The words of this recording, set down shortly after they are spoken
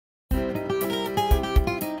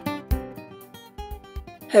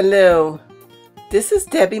Hello, this is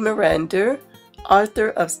Debbie Mirander,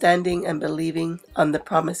 author of Standing and Believing on the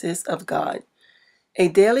Promises of God, a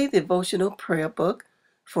daily devotional prayer book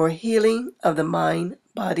for healing of the mind,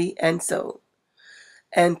 body, and soul.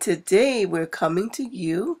 And today we're coming to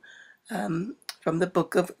you from the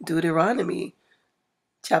book of Deuteronomy,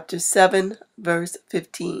 chapter 7, verse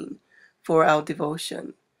 15, for our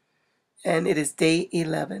devotion. And it is day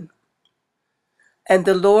 11. And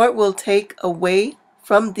the Lord will take away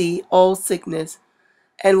from thee all sickness,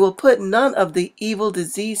 and will put none of the evil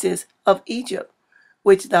diseases of Egypt,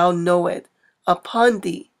 which thou knowest, upon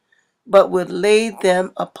thee, but will lay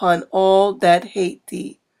them upon all that hate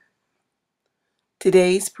thee.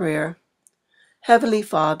 Today's prayer. Heavenly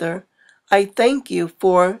Father, I thank you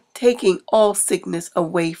for taking all sickness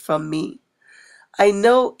away from me. I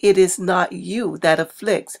know it is not you that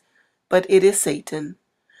afflicts, but it is Satan.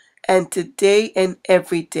 And today and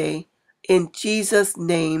every day, in Jesus'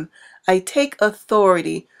 name, I take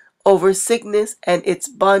authority over sickness and its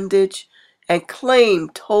bondage and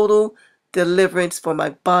claim total deliverance for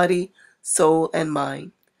my body, soul, and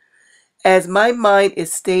mind. As my mind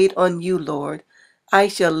is stayed on you, Lord, I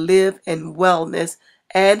shall live in wellness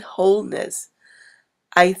and wholeness.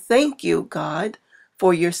 I thank you, God,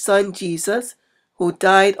 for your Son Jesus, who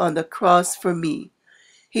died on the cross for me.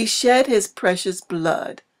 He shed his precious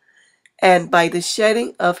blood, and by the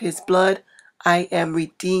shedding of his blood I am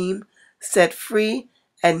redeemed, set free,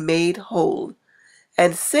 and made whole.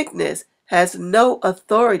 And sickness has no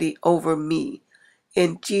authority over me.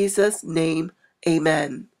 In Jesus' name,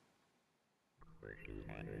 amen.